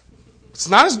 It's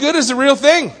not as good as the real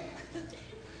thing.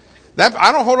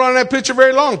 I don't hold on to that picture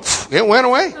very long. It went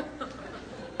away.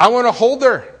 I want to hold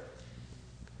her.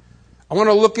 I want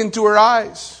to look into her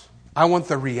eyes. I want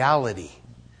the reality.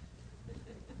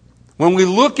 When we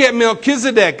look at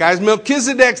Melchizedek, guys,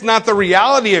 Melchizedek's not the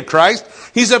reality of Christ.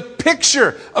 He's a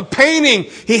picture, a painting.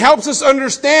 He helps us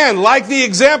understand, like the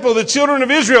example of the children of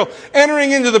Israel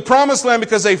entering into the promised land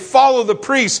because they follow the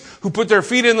priests who put their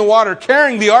feet in the water,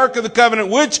 carrying the Ark of the Covenant,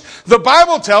 which the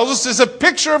Bible tells us is a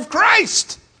picture of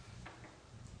Christ.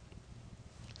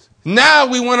 Now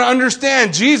we want to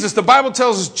understand Jesus. The Bible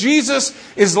tells us Jesus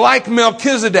is like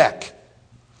Melchizedek.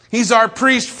 He's our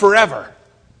priest forever.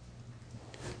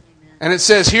 And it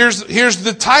says, here's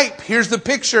the type, here's the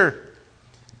picture.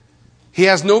 He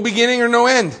has no beginning or no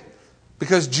end.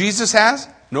 Because Jesus has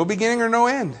no beginning or no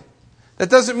end. That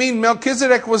doesn't mean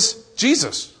Melchizedek was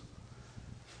Jesus.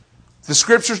 The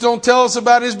scriptures don't tell us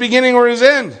about his beginning or his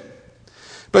end.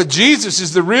 But Jesus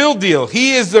is the real deal.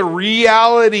 He is the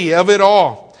reality of it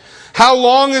all. How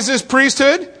long is his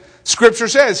priesthood? Scripture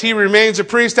says he remains a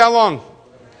priest how long?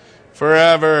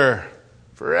 Forever.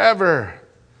 Forever.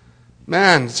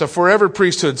 Man, it's a forever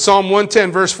priesthood. Psalm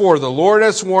 110 verse 4. The Lord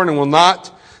has sworn and will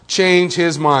not change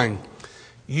his mind.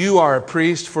 You are a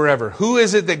priest forever. Who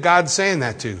is it that God's saying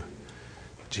that to?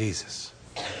 Jesus.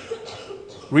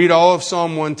 Read all of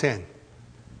Psalm 110.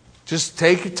 Just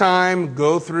take your time,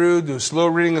 go through, do a slow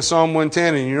reading of Psalm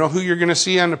 110, and you know who you're going to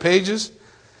see on the pages?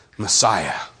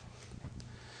 Messiah.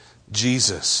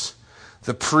 Jesus.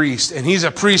 The priest, and he's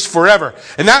a priest forever.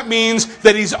 And that means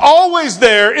that he's always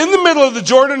there in the middle of the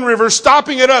Jordan River,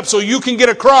 stopping it up so you can get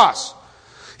across.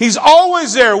 He's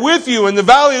always there with you in the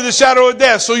valley of the shadow of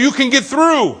death so you can get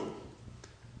through.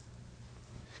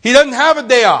 He doesn't have a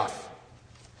day off.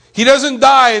 He doesn't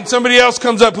die and somebody else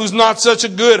comes up who's not such a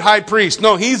good high priest.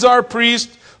 No, he's our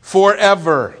priest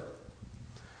forever.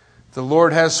 The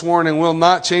Lord has sworn and will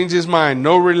not change his mind.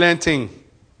 No relenting.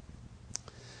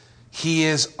 He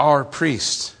is our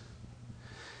priest.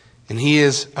 And he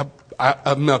is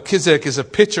Melchizedek is a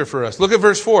picture for us. Look at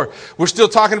verse 4. We're still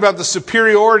talking about the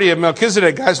superiority of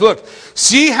Melchizedek. Guys, look.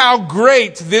 See how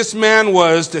great this man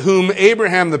was to whom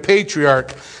Abraham the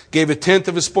patriarch gave a tenth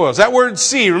of his spoils. That word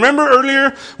see. Remember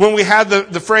earlier when we had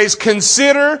the phrase,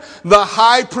 consider the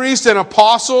high priest and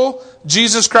apostle,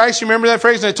 Jesus Christ? You remember that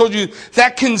phrase? And I told you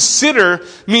that consider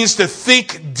means to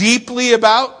think deeply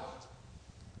about.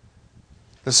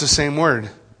 That's the same word.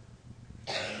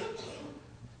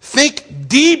 Think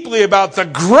deeply about the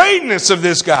greatness of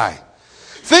this guy.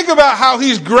 Think about how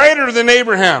he's greater than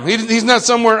Abraham. He's not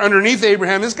somewhere underneath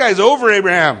Abraham. This guy's over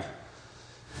Abraham.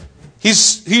 He's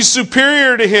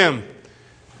superior to him.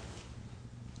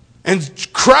 And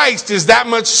Christ is that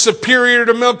much superior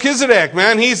to Melchizedek,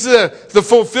 man. He's the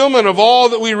fulfillment of all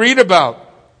that we read about.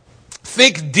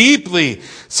 Think deeply.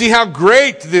 See how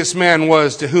great this man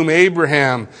was to whom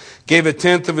Abraham gave a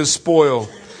tenth of his spoil.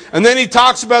 And then he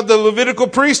talks about the Levitical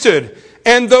priesthood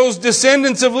and those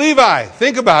descendants of Levi.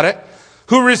 Think about it.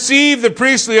 Who receive the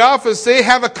priestly office. They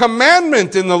have a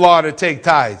commandment in the law to take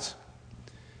tithes.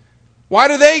 Why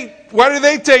do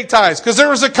they take tithes? Because there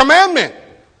was a commandment.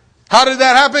 How did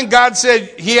that happen? God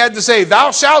said he had to say,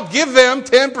 thou shalt give them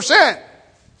 10%.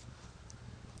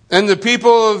 And the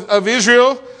people of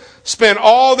Israel spent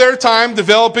all their time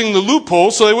developing the loophole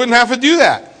so they wouldn't have to do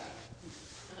that.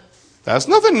 That's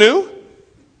nothing new.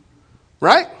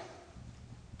 Right?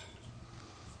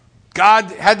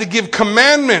 God had to give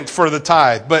commandment for the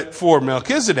tithe, but for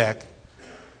Melchizedek,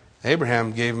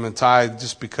 Abraham gave him a tithe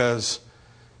just because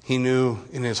he knew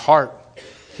in his heart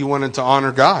he wanted to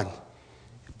honor God.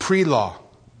 Pre-law.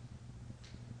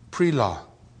 Pre-law.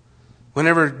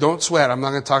 Whenever, don't sweat, I'm not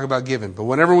going to talk about giving, but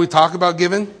whenever we talk about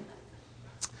giving,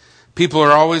 people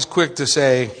are always quick to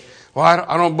say, well,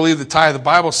 I don't believe the tithe. The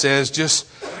Bible says just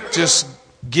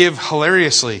give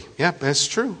hilariously. Yep, that's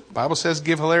true. The Bible says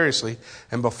give hilariously.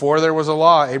 And before there was a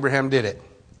law, Abraham did it.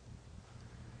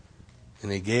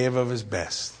 And he gave of his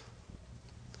best.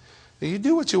 You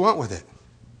do what you want with it.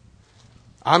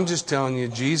 I'm just telling you,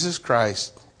 Jesus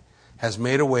Christ has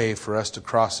made a way for us to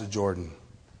cross the Jordan.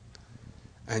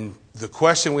 And the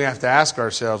question we have to ask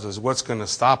ourselves is, what's going to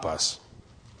stop us?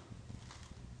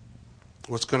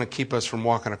 What's going to keep us from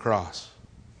walking across?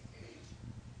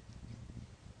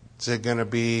 Is it going to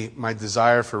be my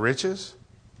desire for riches?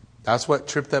 That's what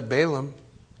tripped up Balaam.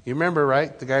 You remember,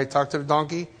 right? The guy who talked to the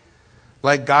donkey?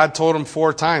 Like God told him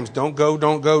 4 times, don't go,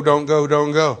 don't go, don't go,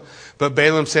 don't go. But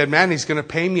Balaam said, man, he's going to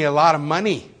pay me a lot of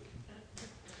money.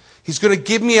 He's going to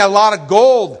give me a lot of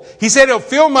gold. He said he'll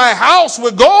fill my house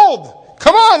with gold.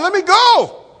 Come on, let me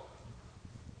go.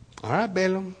 All right,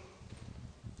 Balaam.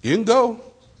 You can go.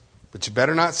 But you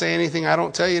better not say anything I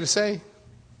don't tell you to say.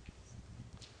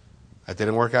 That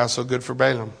didn't work out so good for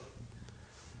Balaam.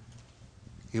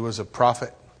 He was a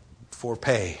prophet for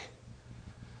pay.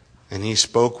 And he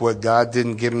spoke what God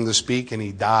didn't get him to speak, and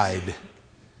he died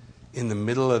in the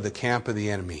middle of the camp of the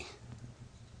enemy.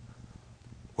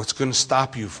 What's going to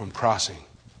stop you from crossing?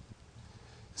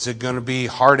 Is it going to be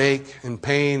heartache and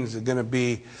pain? Is it going to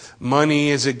be money?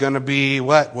 Is it going to be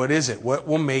what? What is it? What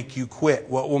will make you quit?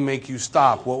 What will make you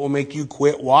stop? What will make you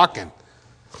quit walking?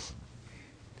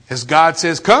 As God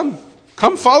says, come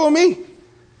follow me.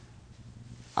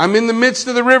 I'm in the midst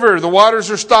of the river. The waters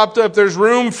are stopped up. There's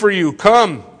room for you.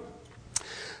 Come.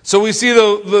 So we see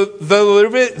the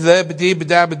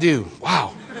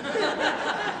wow.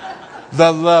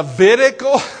 The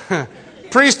Levitical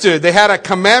priesthood. They had a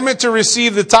commandment to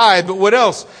receive the tithe, but what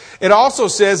else? It also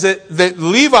says that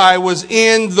Levi was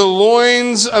in the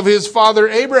loins of his father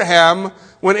Abraham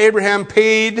when Abraham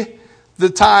paid the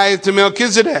tithe to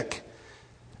Melchizedek.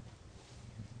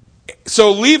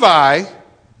 So Levi,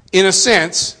 in a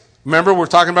sense, remember we're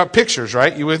talking about pictures,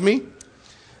 right? You with me?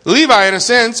 Levi, in a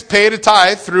sense, paid a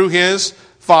tithe through his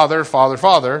father,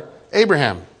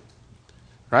 Abraham.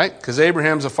 Right? Because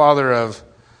Abraham's a father of,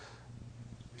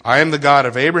 I am the God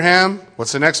of Abraham.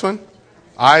 What's the next one?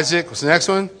 Isaac. What's the next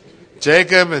one?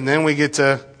 Jacob. And then we get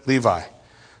to Levi.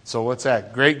 So what's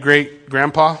that?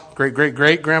 Great-great-grandpa?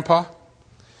 Great-great-great-grandpa?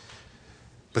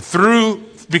 But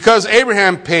because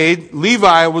Abraham paid,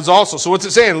 Levi was also. So what's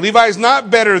it saying? Levi is not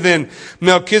better than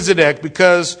Melchizedek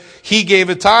because he gave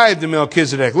a tithe to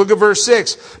Melchizedek. Look at verse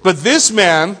 6. But this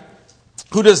man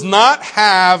who does not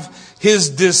have his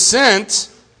descent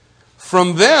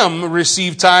from them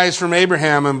received tithes from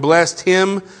Abraham and blessed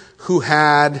him who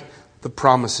had the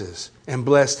promises. And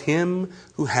blessed him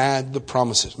who had the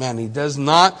promises. Man, he does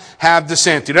not have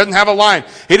descent. He doesn't have a line.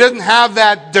 He doesn't have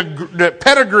that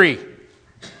pedigree.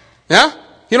 Yeah?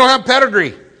 You don't have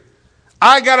pedigree.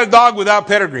 I got a dog without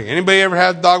pedigree. Anybody ever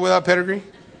had a dog without pedigree?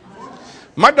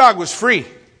 My dog was free.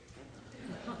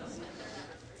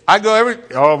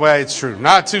 It's true.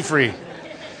 Not too free.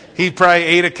 He probably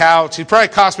ate a couch. He probably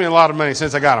cost me a lot of money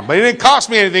since I got him. But he didn't cost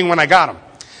me anything when I got him.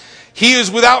 He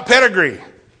is without pedigree.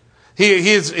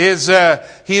 His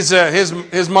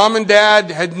mom and dad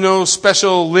had no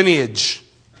special lineage.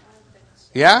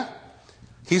 Yeah?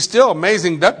 He's still an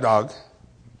amazing duck dog.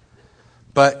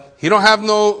 But he don't have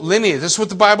no lineage. This is what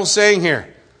the Bible's saying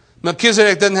here.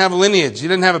 Melchizedek doesn't have a lineage. He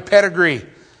doesn't have a pedigree.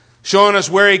 Showing us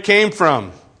where he came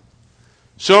from.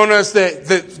 Showing us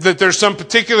that there's some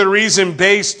particular reason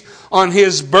based on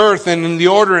his birth and in the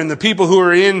order and the people who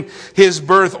are in his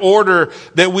birth order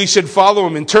that we should follow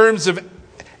him. In terms of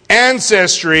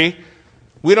ancestry,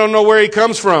 we don't know where he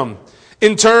comes from.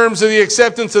 In terms of the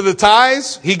acceptance of the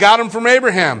tithes, he got them from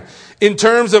Abraham. In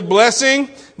terms of blessing,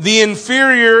 the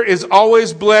inferior is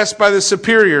always blessed by the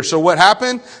superior. So what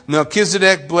happened?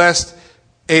 Melchizedek blessed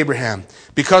Abraham.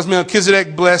 Because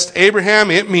Melchizedek blessed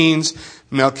Abraham, it means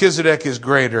Melchizedek is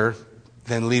greater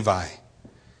than Levi.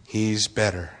 He's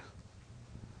better.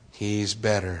 He's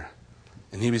better.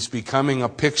 And he was becoming a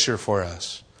picture for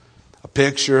us. A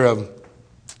picture of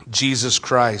Jesus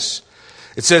Christ.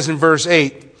 It says in verse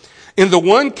 8, in the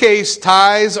one case,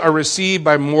 tithes are received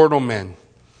by mortal men.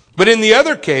 But in the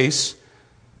other case,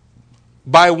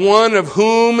 by one of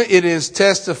whom it is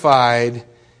testified,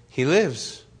 he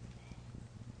lives.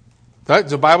 Does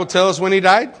the Bible tell us when he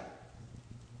died?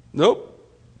 Nope.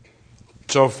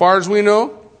 So far as we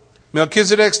know,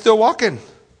 Melchizedek's still walking.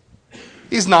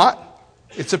 He's not.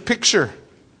 It's a picture.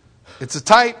 It's a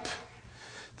type.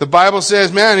 The Bible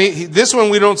says, man, this one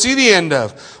we don't see the end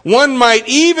of. One might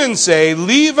even say,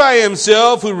 Levi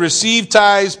himself, who received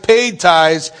tithes, paid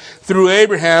tithes through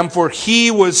Abraham, for he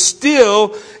was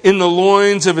still in the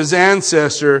loins of his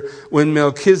ancestor when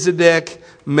Melchizedek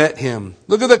met him.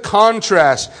 Look at the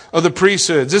contrast of the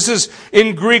priesthoods. This is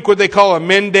in Greek what they call a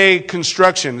mende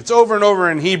construction. It's over and over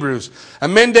in Hebrews. A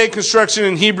mende construction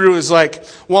in Hebrew is like,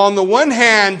 well, on the one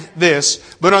hand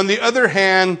this, but on the other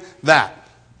hand that.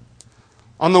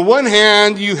 On the one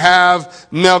hand, you have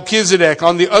Melchizedek.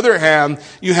 On the other hand,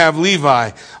 you have Levi.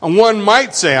 On one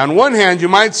hand, you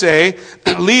might say,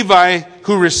 Levi,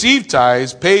 who received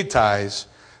tithes, paid tithes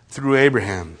through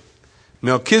Abraham.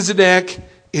 Melchizedek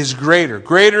is greater.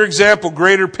 Greater example,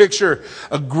 greater picture,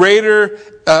 a greater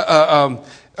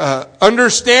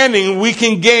understanding we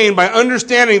can gain by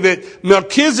understanding that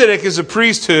Melchizedek is a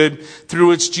priesthood through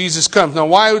which Jesus comes. Now,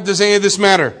 why does any of this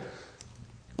matter?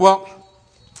 Well,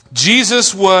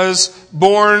 Jesus was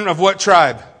born of what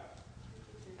tribe?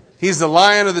 He's the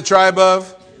Lion of the tribe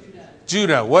of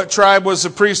Judah. What tribe was the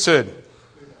priesthood?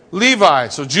 Levi.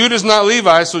 So Judah's not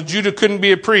Levi, so Judah couldn't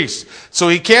be a priest. So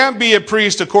he can't be a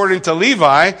priest according to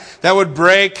Levi. That would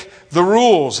break the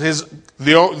rules,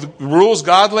 the rules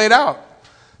God laid out.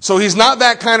 So he's not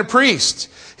that kind of priest.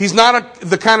 He's not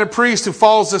the kind of priest who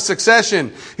follows a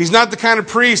succession. He's not the kind of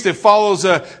priest that follows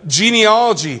a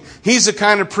genealogy. He's the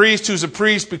kind of priest who's a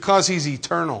priest because he's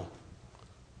eternal.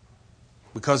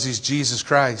 Because he's Jesus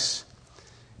Christ.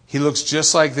 He looks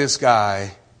just like this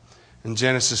guy in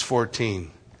Genesis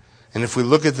 14. And if we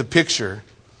look at the picture,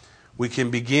 we can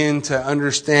begin to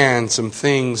understand some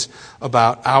things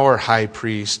about our high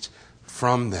priest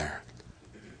from there.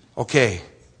 Okay.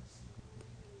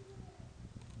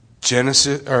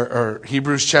 Genesis or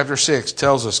Hebrews chapter 6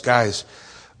 tells us, guys,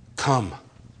 come.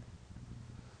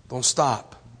 Don't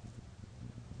stop.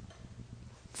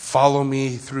 Follow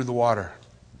me through the water.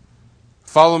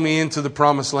 Follow me into the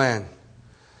promised land.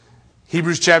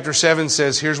 Hebrews chapter 7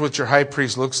 says, here's what your high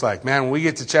priest looks like. Man, when we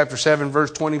get to chapter 7, verse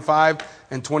 25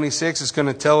 and 26, it's going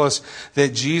to tell us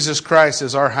that Jesus Christ,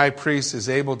 as our high priest, is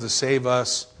able to save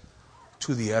us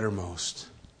to the uttermost.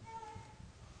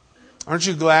 Aren't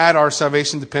you glad our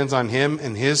salvation depends on Him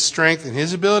and His strength and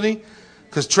His ability?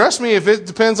 Because trust me, if it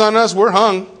depends on us, we're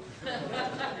hung.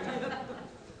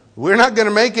 We're not going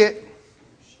to make it.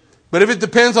 But if it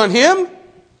depends on Him,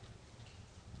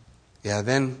 yeah,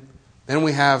 then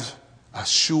we have a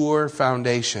sure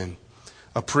foundation.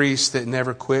 A priest that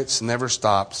never quits, never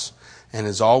stops, and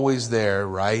is always there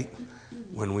right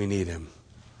when we need Him.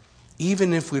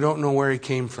 Even if we don't know where He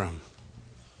came from,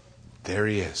 there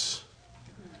He is.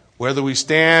 Whether we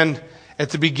stand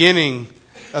at the beginning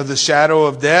of the shadow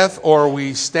of death, or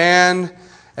we stand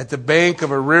at the bank of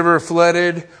a river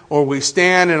flooded, or we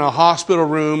stand in a hospital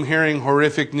room hearing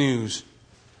horrific news.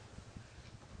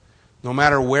 No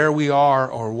matter where we are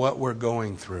or what we're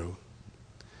going through,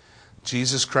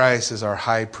 Jesus Christ is our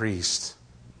high priest.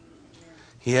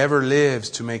 He ever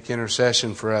lives to make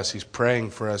intercession for us. He's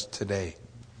praying for us today.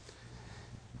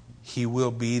 He will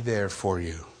be there for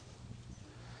you.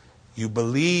 You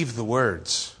believe the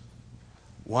words.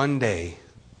 One day,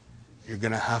 you're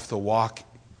going to have to walk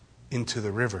into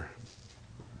the river.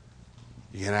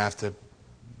 You're going to have to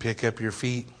pick up your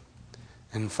feet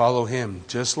and follow Him,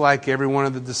 just like every one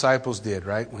of the disciples did,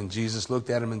 right? When Jesus looked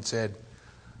at him and said,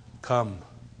 come,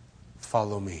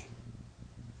 follow me.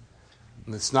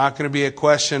 And it's not going to be a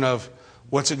question of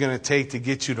what's it going to take to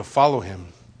get you to follow Him.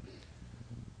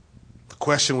 The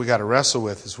question we got to wrestle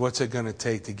with is, what's it going to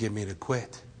take to get me to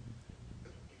quit?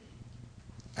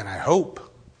 And I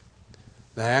hope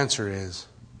the answer is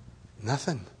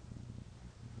nothing.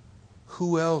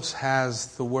 Who else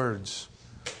has the words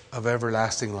of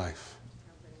everlasting life?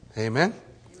 Amen?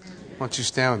 Why don't you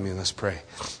stand with me and let's pray.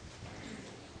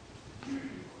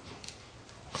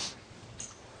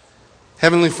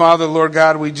 Heavenly Father, Lord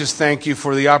God, we just thank You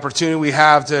for the opportunity we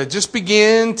have to just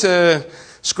begin to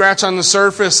scratch on the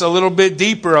surface a little bit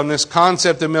deeper on this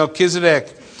concept of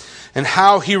Melchizedek and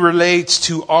how he relates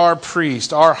to our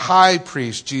priest, our high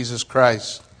priest, Jesus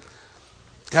Christ.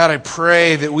 God, I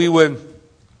pray that we would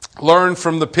learn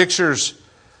from the pictures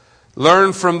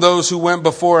Learn from those who went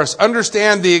before us.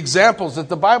 Understand the examples that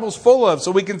the Bible's full of,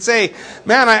 so we can say,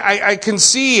 man, I can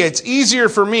see it's easier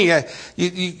for me.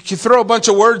 You throw a bunch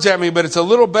of words at me, but it's a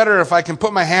little better if I can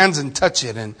put my hands and touch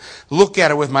it and look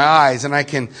at it with my eyes, and I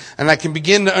can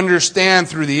begin to understand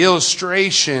through the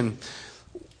illustration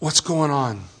what's going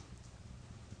on.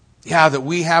 Yeah, that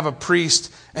we have a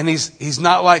priest, and he's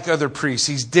not like other priests.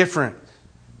 He's different.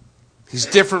 He's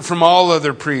different from all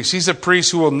other priests. He's a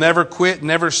priest who will never quit,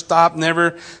 never stop,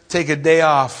 never take a day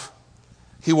off.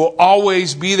 He will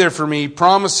always be there for me. He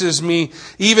promises me,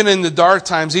 even in the dark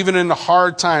times, even in the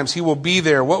hard times, He will be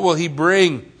there. What will He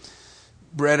bring?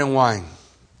 Bread and wine.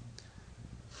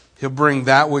 He'll bring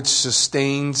that which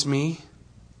sustains me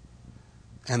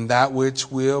and that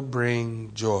which will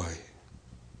bring joy.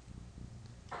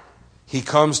 He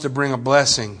comes to bring a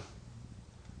blessing,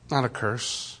 not a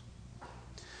curse.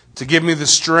 To give me the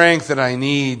strength that I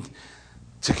need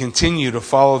to continue to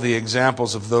follow the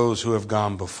examples of those who have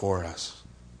gone before us.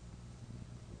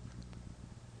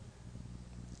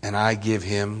 And I give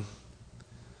Him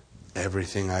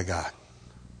everything I got.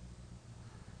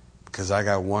 Because I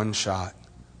got one shot,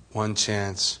 one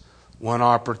chance, one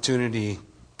opportunity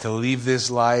to leave this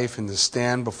life and to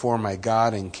stand before my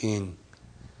God and King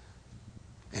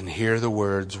and hear the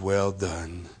words, "Well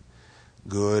done,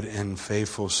 good and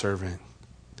faithful servant.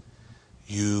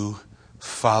 You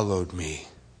followed me."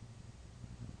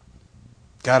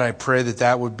 God, I pray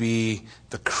that would be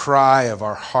the cry of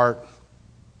our heart.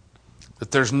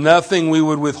 That there's nothing we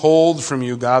would withhold from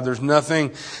You, God. There's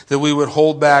nothing that we would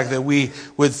hold back. That we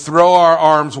would throw our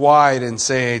arms wide and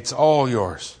say, it's all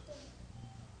Yours.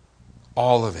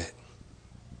 All of it.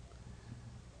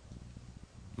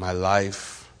 My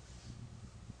life,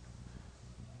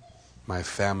 my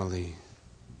family,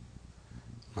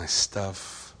 my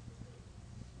stuff,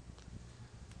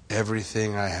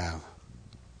 everything I have.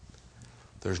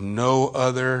 There's no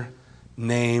other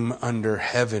name under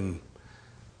heaven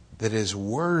that is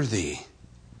worthy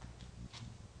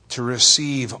to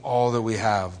receive all that we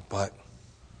have but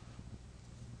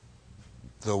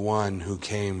the one who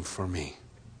came for me.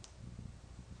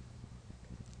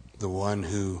 The one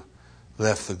who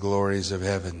left the glories of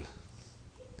heaven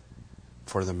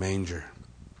for the manger.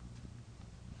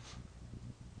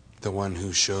 The one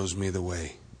who shows me the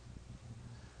way.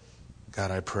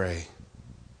 God, I pray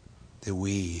that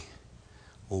we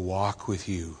will walk with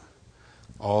You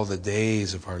all the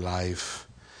days of our life,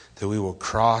 that we will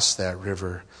cross that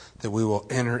river, that we will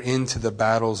enter into the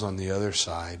battles on the other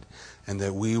side, and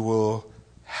that we will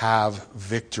have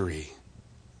victory,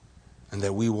 and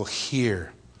that we will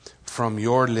hear from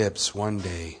Your lips one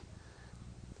day,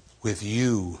 with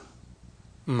You,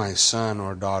 my son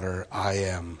or daughter, I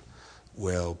am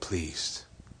well pleased.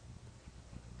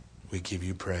 We give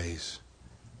You praise.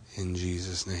 In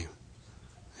Jesus' name,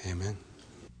 amen.